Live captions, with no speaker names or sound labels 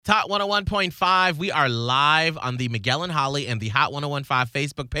Hot 101.5. We are live on the Miguel and Holly and the Hot 101.5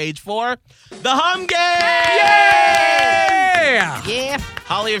 Facebook page for the Hum Game. Yeah.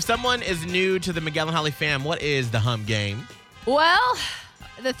 Holly, if someone is new to the Miguel and Holly fam, what is the Hum Game? Well,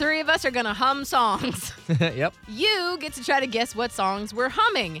 the three of us are going to hum songs. Yep. You get to try to guess what songs we're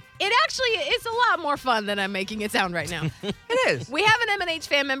humming. It actually is a lot more fun than I'm making it sound right now. It is. We have an M&H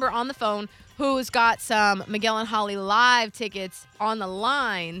fan member on the phone who's got some Miguel and Holly live tickets on the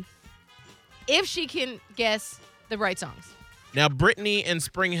line if she can guess the right songs. Now, Brittany in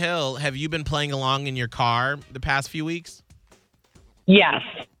Spring Hill, have you been playing along in your car the past few weeks? Yes.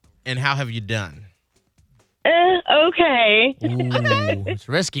 And how have you done? Okay. Ooh, it's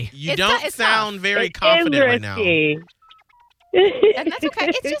risky. You It's don't it's sound very It confident is right now. risky. And that's okay.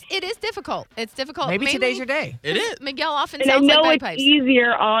 It is difficult. It's difficult. Maybe Mainly today's your day. It is. Miguel often And I sounds know like it's bagpipes.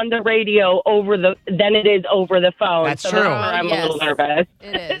 easier on the radio than it is over the phone. That's so true. that's where I'm Yes. a little nervous.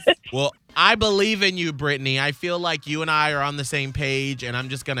 It is. Well, I believe in you, Brittany. I feel like you and I are on the same page, and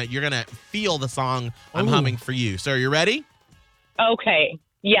you're gonna feel the song I'm Ooh. humming for you. So, are you ready? Okay.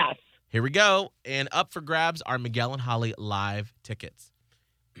 Yes. Here we go. And up for grabs are Miguel and Holly live tickets.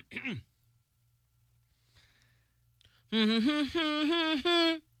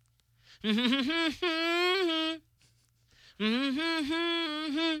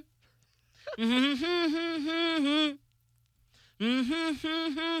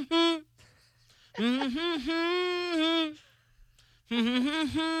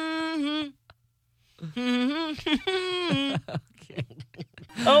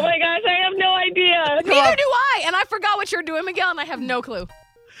 Oh my gosh, I have no idea. Neither do I. And I forgot what you're doing, Miguel, and I have no clue.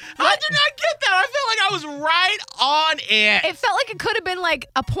 I did not get that. I feel like I was right on it. It felt like it could have been like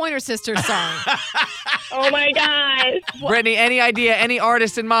a Pointer Sisters song. Oh my gosh. Brittany, any idea, any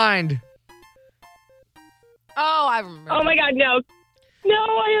artist in mind? Oh, I remember. Oh my god, no. No,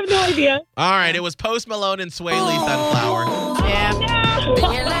 I have no idea. All right, it was Post Malone and Sway Lee Sunflower. Yeah. No.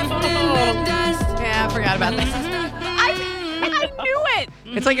 Yeah, I forgot about that. I knew it.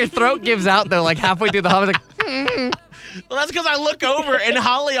 It's like your throat gives out though, like halfway through the hum. It's like, Well, that's because I look over and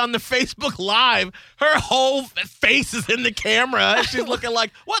Holly on the Facebook Live, her whole face is in the camera. She's looking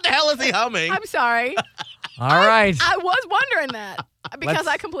like, what the hell is he humming? I'm sorry. all right. I was wondering that because Let's-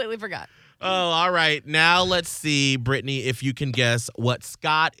 I completely forgot. Oh, all right. Now let's see, Brittany, if you can guess what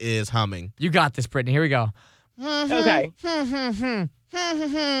Scott is humming. You got this, Brittany. Here we go. Okay.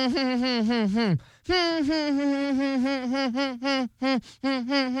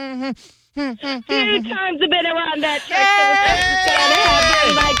 Few times I've been around that track, so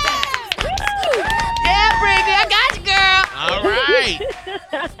it's like that. Yeah, Brittany, I got you, girl. All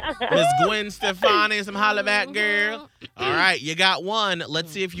right. Miss Gwen Stefani, some holla back, girl. All right, you got one.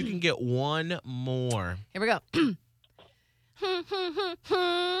 Let's see if you can get one more. Here we go.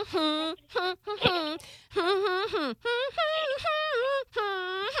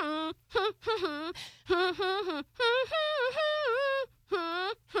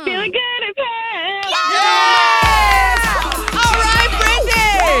 Feeling good as hell. All right,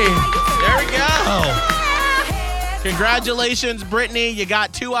 Brittany. There we go. Congratulations, Brittany. You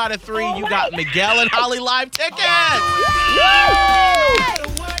got 2 out of 3. You got Miguel and Holly live tickets.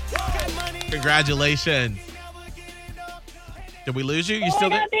 Congratulations. Did we lose you? You Oh still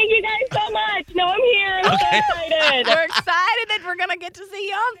my there? God, thank you guys so much. No, I'm here. I'm so excited. We're excited that we're going to get to see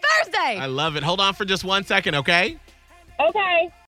you on Thursday. I love it. Hold on for just 1 second, okay? Okay.